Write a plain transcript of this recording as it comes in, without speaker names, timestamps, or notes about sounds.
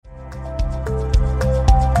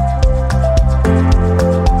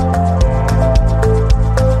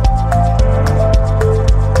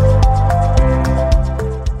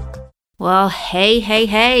Well,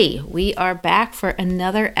 hey. We are back for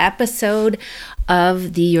another episode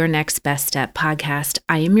of the Your Next Best Step podcast.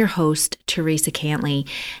 I am your host, Teresa Cantley,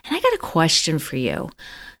 and I got a question for you.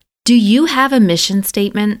 Do you have a mission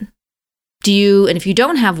statement? And if you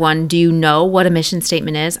don't have one, do you know what a mission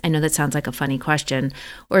statement is? I know that sounds like a funny question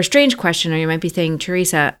or a strange question, or you might be saying,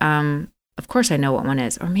 Teresa, of course I know what one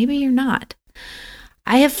is, or maybe you're not.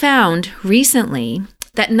 I have found recently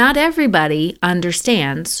that not everybody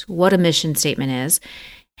understands what a mission statement is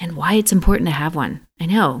and why it's important to have one. I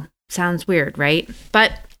know, sounds weird, right?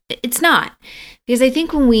 But it's not. Because I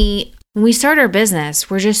think when we start our business,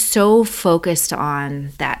 we're just so focused on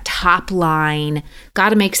that top line,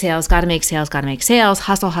 gotta make sales,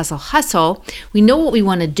 hustle. We know what we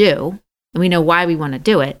want to do and we know why we want to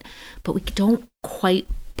do it, but we don't quite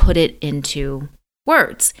put it into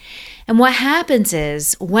words. And what happens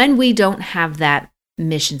is when we don't have that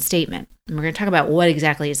mission statement, and we're going to talk about what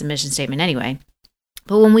exactly is a mission statement anyway,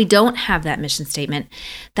 but when we don't have that mission statement,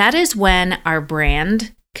 that is when our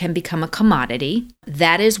brand can become a commodity.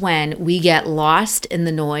 That is when we get lost in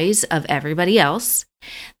the noise of everybody else.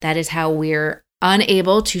 That is how we're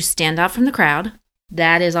unable to stand out from the crowd.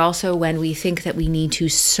 That is also when we think that we need to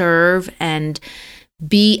serve and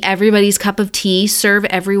be everybody's cup of tea, serve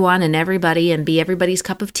everyone and everybody and be everybody's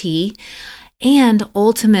cup of tea. And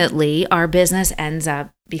ultimately, our business ends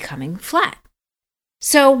up becoming flat.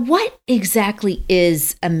 So what exactly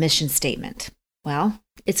is a mission statement? Well,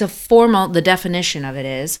 the definition of it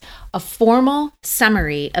is a formal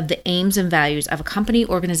summary of the aims and values of a company,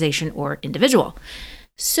 organization, or individual.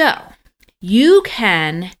 So you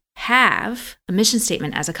can have a mission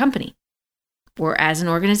statement as a company or as an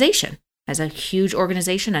organization, as a huge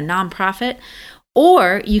organization, a nonprofit,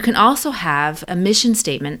 or you can also have a mission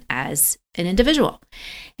statement as an individual.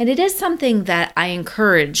 And it is something that I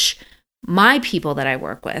encourage my people that I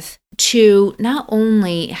work with to not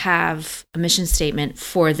only have a mission statement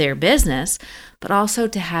for their business, but also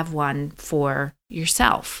to have one for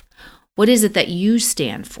yourself. What is it that you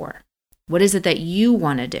stand for? What is it that you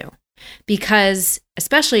want to do? Because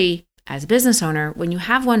especially as a business owner, when you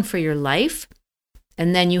have one for your life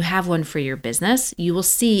and then you have one for your business, you will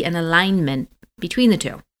see an alignment between the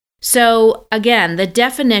two. So again, the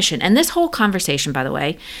definition, and this whole conversation, by the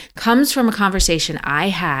way, comes from a conversation I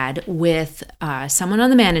had with someone on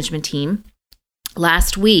the management team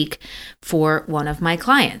last week for one of my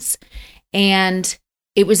clients. And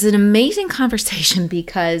it was an amazing conversation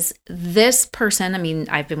because this person,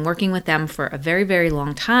 I've been working with them for a very, very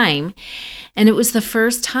long time. And it was the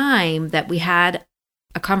first time that we had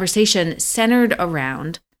a conversation centered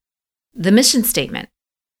around the mission statement,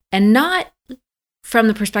 and not from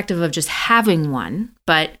the perspective of just having one,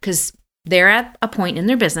 but because they're at a point in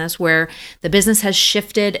their business where the business has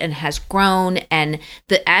shifted and has grown, and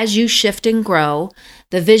as you shift and grow,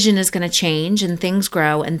 the vision is going to change and things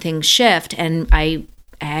grow and things shift. And I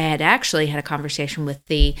had actually had a conversation with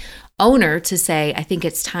the owner to say, I think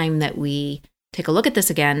it's time that we take a look at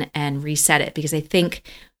this again and reset it, because I think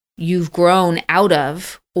you've grown out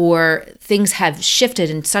of, or things have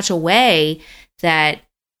shifted in such a way that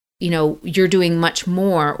you're doing much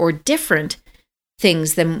more or different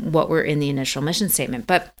things than what were in the initial mission statement.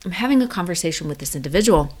 But I'm having a conversation with this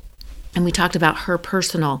individual, and we talked about her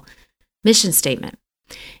personal mission statement.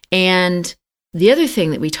 And the other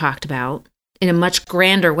thing that we talked about in a much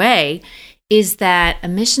grander way is that a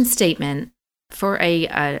mission statement for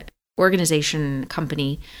a organization,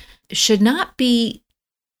 company, should not be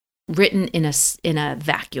written in a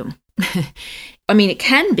vacuum. It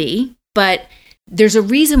can be, but there's a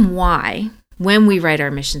reason why when we write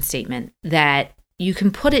our mission statement that you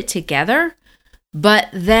can put it together, but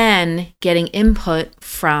then getting input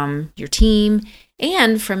from your team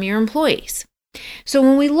and from your employees. So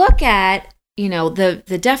when we look at,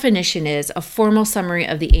 the definition is a formal summary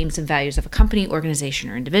of the aims and values of a company, organization,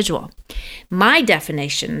 or individual. My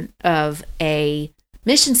definition of a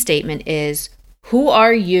mission statement is, who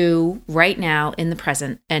are you right now in the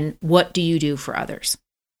present, and what do you do for others?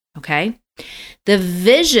 Okay? The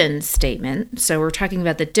vision statement, so we're talking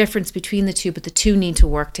about the difference between the two, but the two need to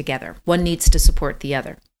work together. One needs to support the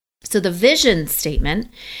other. So the vision statement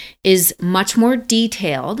is much more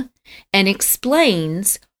detailed and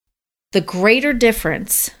explains the greater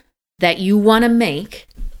difference that you want to make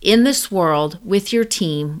in this world with your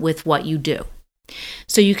team, with what you do.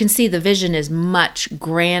 So you can see the vision is much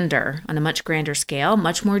grander, on a much grander scale,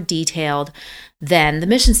 much more detailed than the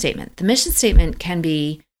mission statement. The mission statement can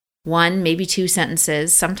be 1, maybe 2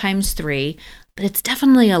 sentences, sometimes 3, but it's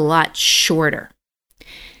definitely a lot shorter.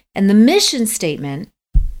 And the mission statement,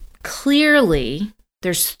 clearly,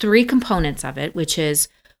 there's 3 components of it, which is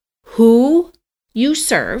who you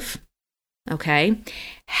serve, okay,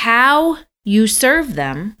 how you serve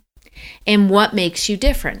them, and what makes you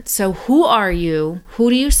different. So who are you? Who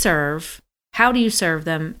do you serve? How do you serve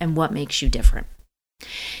them? And what makes you different?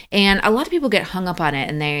 And a lot of people get hung up on it,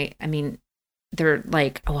 and they're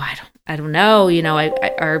like, oh, I don't know.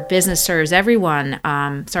 Our business serves everyone.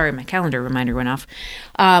 Sorry, my calendar reminder went off.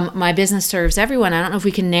 My business serves everyone. I don't know if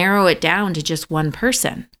we can narrow it down to just one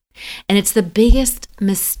person. And it's the biggest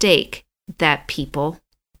mistake that people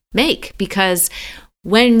make, because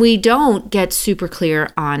when we don't get super clear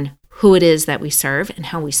on who it is that we serve and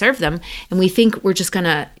how we serve them, and we think we're just going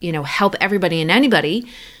to, help everybody and anybody.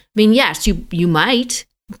 Yes, you might,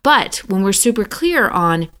 but when we're super clear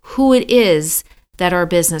on who it is that our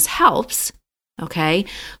business helps, okay,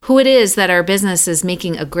 who it is that our business is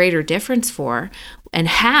making a greater difference for, and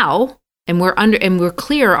how, and we're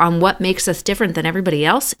clear on what makes us different than everybody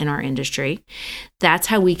else in our industry, that's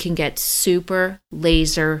how we can get super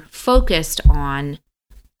laser focused on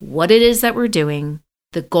what it is that we're doing,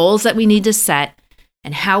 the goals that we need to set,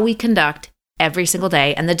 and how we conduct every single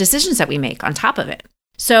day, and the decisions that we make on top of it.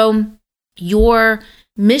 So your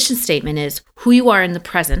mission statement is who you are in the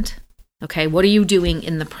present. Okay, what are you doing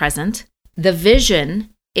in the present? The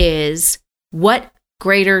vision is what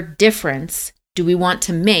greater difference do we want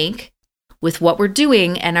to make with what we're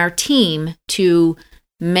doing and our team to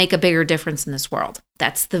make a bigger difference in this world.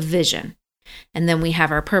 That's the vision. And then we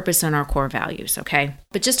have our purpose and our core values, okay?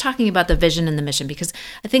 But just talking about the vision and the mission, because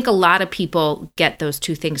I think a lot of people get those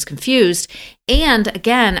two things confused. And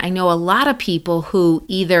again, I know a lot of people who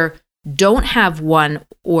either don't have one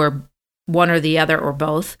or the other or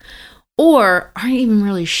both, or aren't even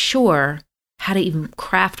really sure how to even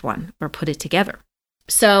craft one or put it together.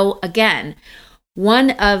 So again,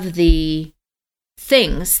 one of the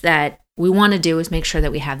things that we want to do is make sure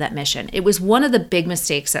that we have that mission. It was one of the big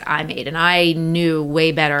mistakes that I made, and I knew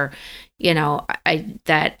way better,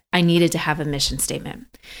 that I needed to have a mission statement.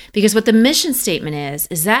 Because what the mission statement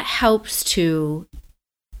is that helps to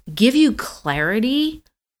give you clarity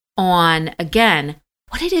on, again,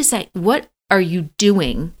 what are you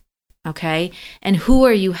doing, okay? And who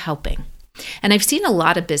are you helping? And I've seen a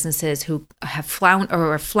lot of businesses who have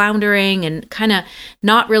are floundering and kind of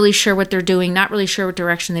not really sure what they're doing, not really sure what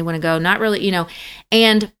direction they want to go, not really,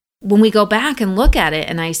 and when we go back and look at it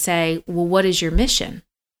and I say, well, what is your mission?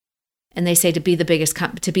 And they say to be the biggest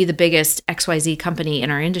XYZ company in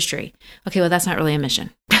our industry. Okay, well, that's not really a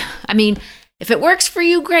mission. If it works for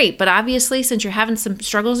you, great. But obviously, since you're having some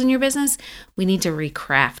struggles in your business, we need to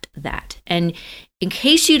recraft that. And in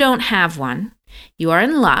case you don't have one, you are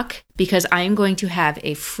in luck, because I am going to have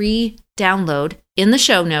a free download in the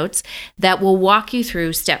show notes that will walk you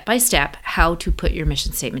through step by step how to put your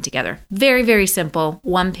mission statement together. Very, very simple,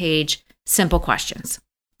 1 page, simple questions.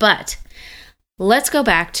 But let's go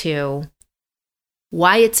back to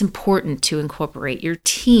why it's important to incorporate your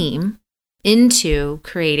team into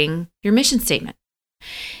creating your mission statement.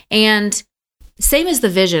 And same as the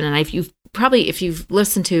vision, and if you've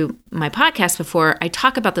listened to my podcast before, I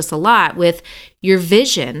talk about this a lot with your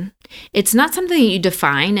vision. It's not something that you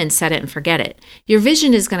define and set it and forget it. Your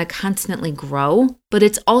vision is going to constantly grow, but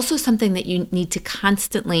it's also something that you need to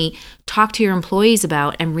constantly talk to your employees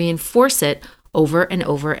about and reinforce it over and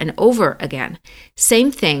over and over again.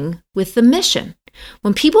 Same thing with the mission.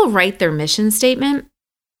 When people write their mission statement,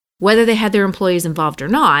 whether they had their employees involved or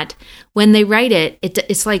not, when they write it,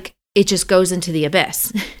 it's like it just goes into the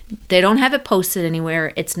abyss. They don't have it posted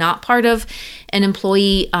anywhere. It's not part of an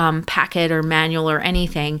employee packet or manual or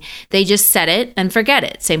anything. They just set it and forget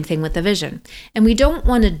it. Same thing with the vision. And we don't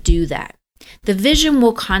want to do that. The vision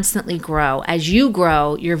will constantly grow. As you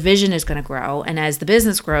grow, your vision is going to grow. And as the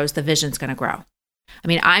business grows, the vision is going to grow.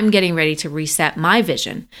 I'm getting ready to reset my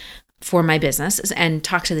vision for my business and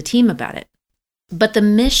talk to the team about it. But the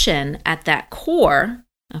mission at that core,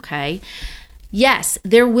 okay, yes,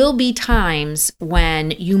 there will be times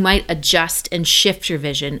when you might adjust and shift your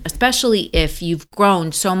vision, especially if you've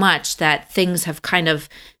grown so much that things have kind of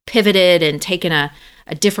pivoted and taken a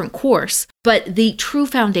different course. But the true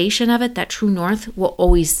foundation of it, that true north, will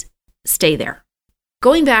always stay there.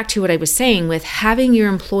 Going back to what I was saying with having your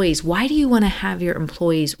employees, why do you want to have your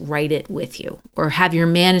employees write it with you or have your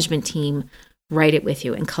management team write it with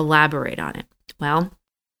you and collaborate on it? Well,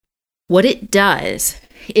 what it does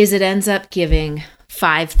is it ends up giving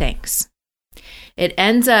 5 things. It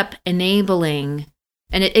ends up enabling,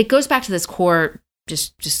 and it goes back to this core,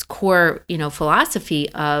 just core, philosophy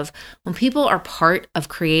of when people are part of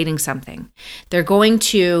creating something, they're going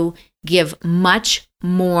to give much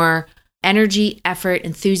more energy, effort,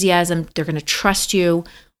 enthusiasm. They're going to trust you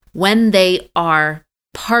when they are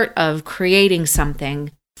part of creating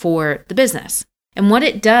something for the business. And what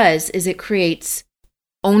it does is it creates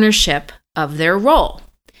ownership of their role.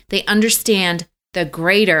 They understand the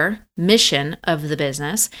greater mission of the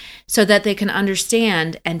business so that they can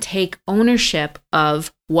understand and take ownership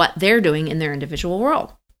of what they're doing in their individual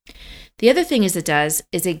role. The other thing it does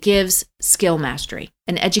is it gives skill mastery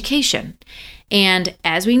and education. And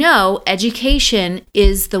as we know, education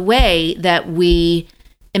is the way that we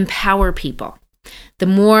empower people. The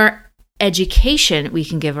more education we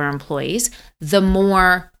can give our employees, the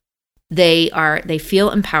more they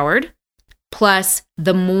feel empowered, plus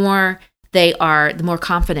the more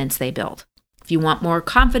confidence they build. If you want more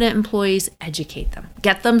confident employees, educate them.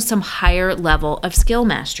 Get them some higher level of skill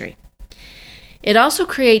mastery. It also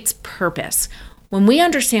creates purpose. When we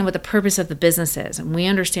understand what the purpose of the business is, and we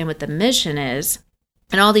understand what the mission is,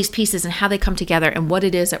 and all these pieces and how they come together and what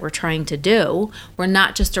it is that we're trying to do, we're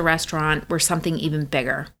not just a restaurant, we're something even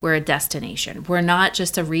bigger. We're a destination. We're not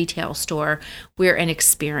just a retail store, we're an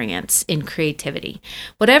experience in creativity.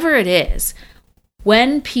 Whatever it is,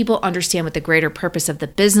 when people understand what the greater purpose of the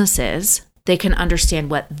business is, they can understand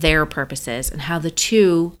what their purpose is and how the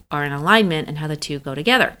two are in alignment and how the two go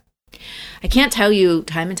together. I can't tell you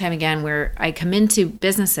time and time again where I come into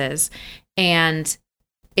businesses and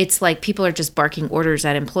it's like people are just barking orders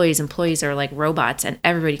at employees. Employees are like robots and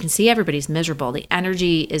everybody can see everybody's miserable. The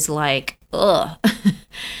energy is like, ugh.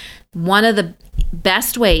 One of the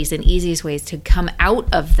best ways and easiest ways to come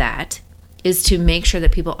out of that is to make sure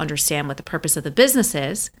that people understand what the purpose of the business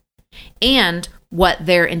is and what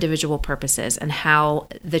their individual purpose is and how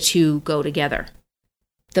the two go together.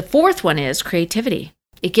 The fourth one is creativity.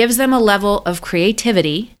 It gives them a level of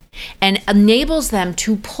creativity and enables them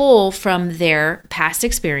to pull from their past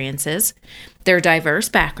experiences, their diverse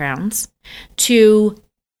backgrounds, to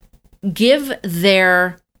give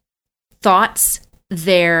their thoughts,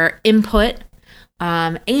 their input,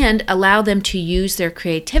 and allow them to use their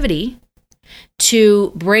creativity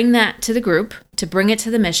to bring that to the group, to bring it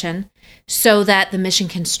to the mission, so that the mission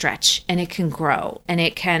can stretch and it can grow and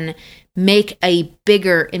it can make a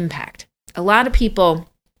bigger impact. A lot of people,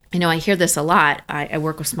 I hear this a lot. I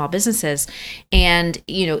work with small businesses, and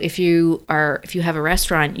if you have a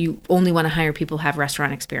restaurant, you only want to hire people who have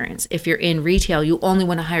restaurant experience. If you're in retail, you only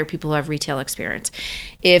want to hire people who have retail experience.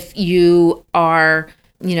 If you are,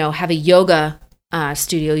 have a yoga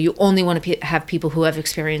studio, you only want to have people who have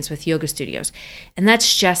experience with yoga studios, and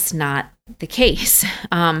that's just not the case.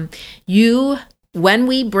 When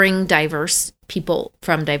we bring diverse people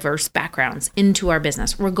from diverse backgrounds into our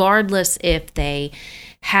business, regardless if they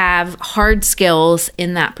have hard skills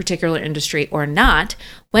in that particular industry or not,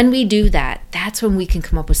 when we do that, that's when we can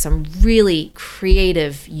come up with some really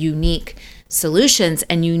creative, unique solutions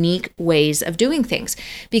and unique ways of doing things.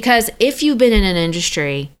 Because if you've been in an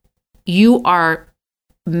industry, you are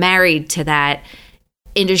married to that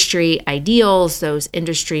industry ideals, those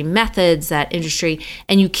industry methods, that industry,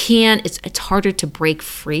 and it's harder to break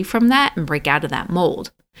free from that and break out of that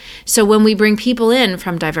mold. So when we bring people in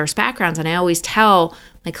from diverse backgrounds, and I always tell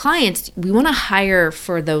my clients, we want to hire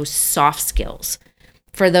for those soft skills,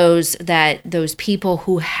 for those people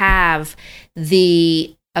who have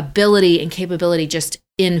the ability and capability just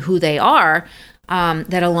in who they are,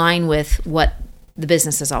 that align with what the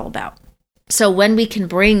business is all about. So when we can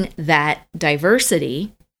bring that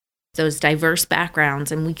diversity, those diverse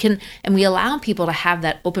backgrounds, and we allow people to have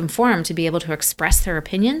that open forum to be able to express their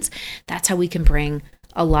opinions, that's how we can bring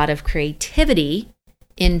a lot of creativity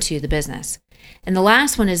into the business. And the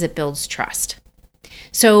last one is it builds trust.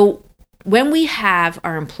 So when we have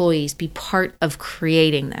our employees be part of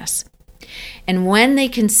creating this, and when they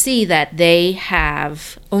can see that they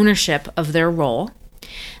have ownership of their role,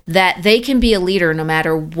 that they can be a leader no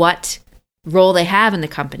matter what role they have in the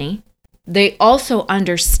company, they also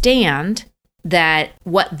understand that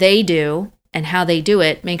what they do and how they do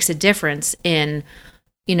it makes a difference in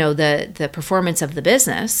the performance of the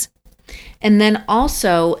business. And then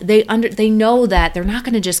also they know that they're not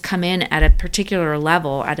going to just come in at a particular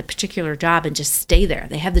level, at a particular job and just stay there.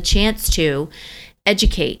 They have the chance to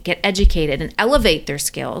get educated and elevate their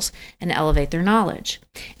skills and elevate their knowledge.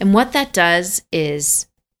 And what that does is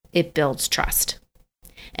it builds trust.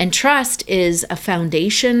 And trust is a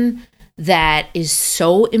foundation that is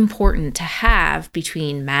so important to have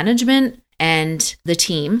between management and the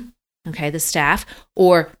team, the staff,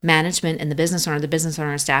 or management and the business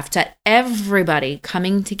owner and staff, to everybody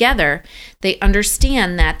coming together. They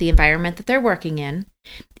understand that the environment that they're working in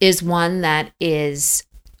is one that is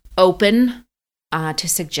open to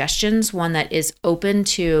suggestions, one that is open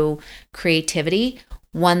to creativity,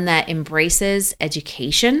 one that embraces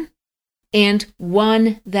education, and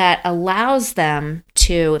one that allows them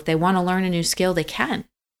to, if they want to learn a new skill, they can.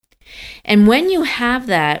 And when you have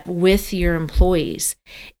that with your employees,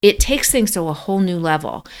 it takes things to a whole new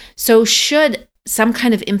level. So should some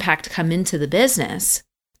kind of impact come into the business,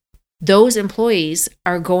 those employees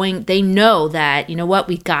they know that, you know what,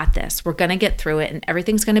 we got this. We're going to get through it and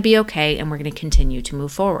everything's going to be okay and we're going to continue to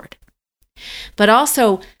move forward. But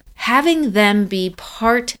also having them be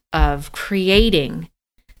part of creating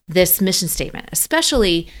this mission statement,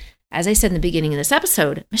 especially, as I said in the beginning of this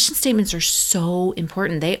episode, mission statements are so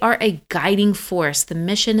important. They are a guiding force. The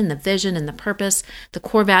mission and the vision and the purpose, the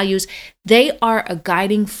core values, they are a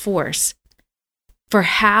guiding force for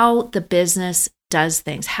how the business does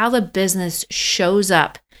things, how the business shows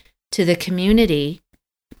up to the community,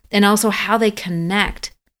 and also how they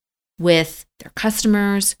connect with their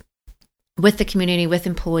customers, with the community, with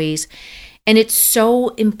employees. And it's so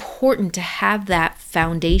important to have that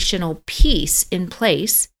foundational piece in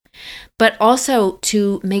place, but also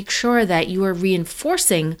to make sure that you are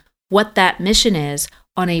reinforcing what that mission is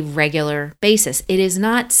on a regular basis. It is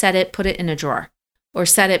not set it, put it in a drawer, or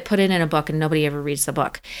set it, put it in a book, and nobody ever reads the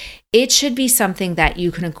book. It should be something that you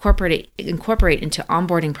can incorporate into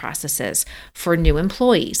onboarding processes for new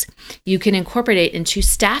employees. You can incorporate it into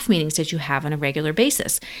staff meetings that you have on a regular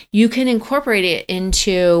basis. You can incorporate it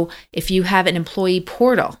into, if you have an employee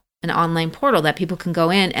portal, an online portal that people can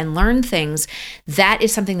go in and learn things, that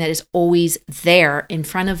is something that is always there in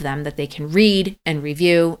front of them that they can read and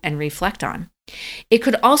review and reflect on. It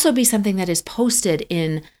could also be something that is posted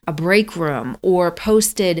in a break room or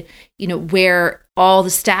posted, where all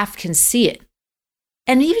the staff can see it.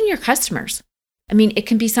 And even your customers. I mean, it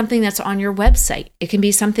can be something that's on your website. It can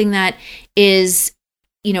be something that is,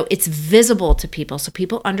 it's visible to people so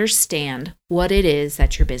people understand what it is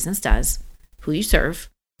that your business does, who you serve,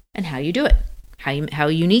 and how you do it.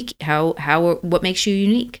 What makes you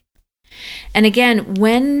unique. And again,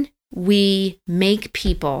 when we make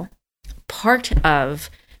people part of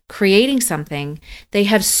creating something, they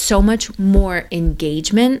have so much more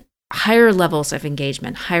engagement, higher levels of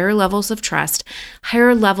engagement, higher levels of trust,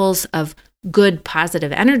 higher levels of good,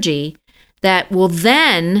 positive energy that will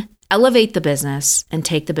then elevate the business and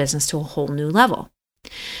take the business to a whole new level.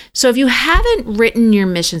 So if you haven't written your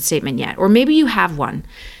mission statement yet, or maybe you have one,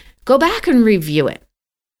 go back and review it.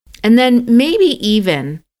 And then maybe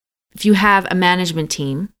even if you have a management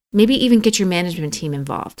team, maybe even get your management team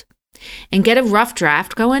involved and get a rough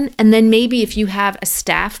draft going. And then maybe if you have a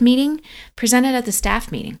staff meeting, present it at the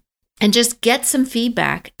staff meeting and just get some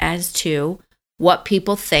feedback as to what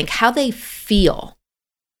people think, how they feel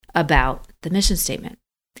about the mission statement.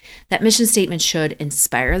 That mission statement should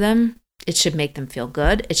inspire them. It should make them feel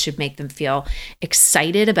good. It should make them feel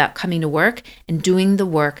excited about coming to work and doing the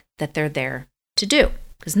work that they're there to do.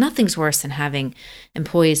 Because nothing's worse than having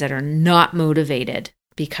employees that are not motivated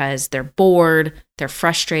because they're bored, they're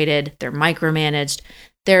frustrated, they're micromanaged.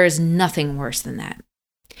 There is nothing worse than that.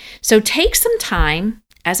 So take some time.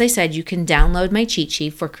 As I said, you can download my cheat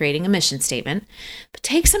sheet for creating a mission statement, but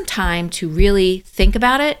take some time to really think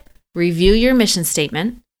about it, review your mission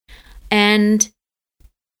statement, and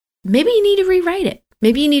maybe you need to rewrite it.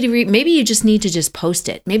 Maybe you just need to just post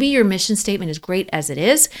it. Maybe your mission statement is great as it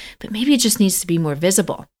is, but maybe it just needs to be more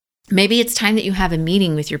visible. Maybe it's time that you have a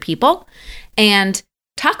meeting with your people and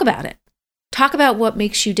talk about it. Talk about what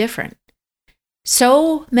makes you different.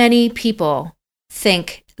 So many people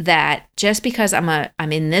think that just because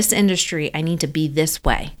I'm in this industry, I need to be this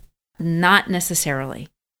way. Not necessarily.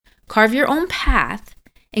 Carve your own path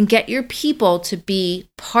and get your people to be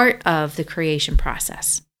part of the creation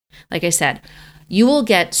process. Like I said, you will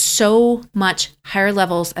get so much higher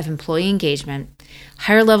levels of employee engagement,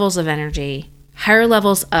 higher levels of energy, higher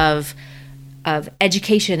levels of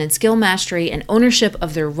education and skill mastery and ownership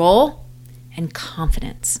of their role and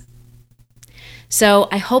confidence. So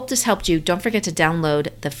I hope this helped you. Don't forget to download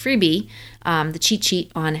the freebie, the cheat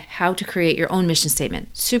sheet on how to create your own mission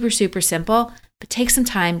statement. Super, super simple, but take some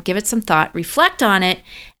time, give it some thought, reflect on it,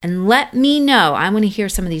 and let me know. I want to hear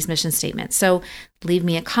some of these mission statements. So leave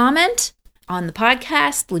me a comment on the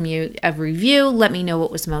podcast, leave me a review, let me know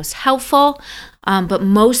what was most helpful. But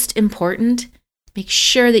most important, make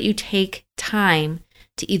sure that you take time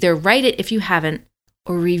to either write it if you haven't,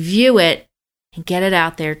 or review it and get it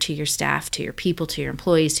out there to your staff, to your people, to your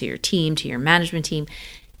employees, to your team, to your management team.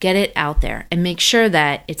 Get it out there and make sure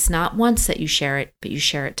that it's not once that you share it, but you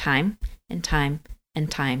share it time and time and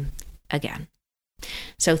time again.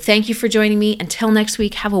 So thank you for joining me. Until next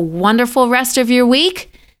week, have a wonderful rest of your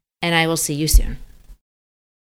week, and I will see you soon.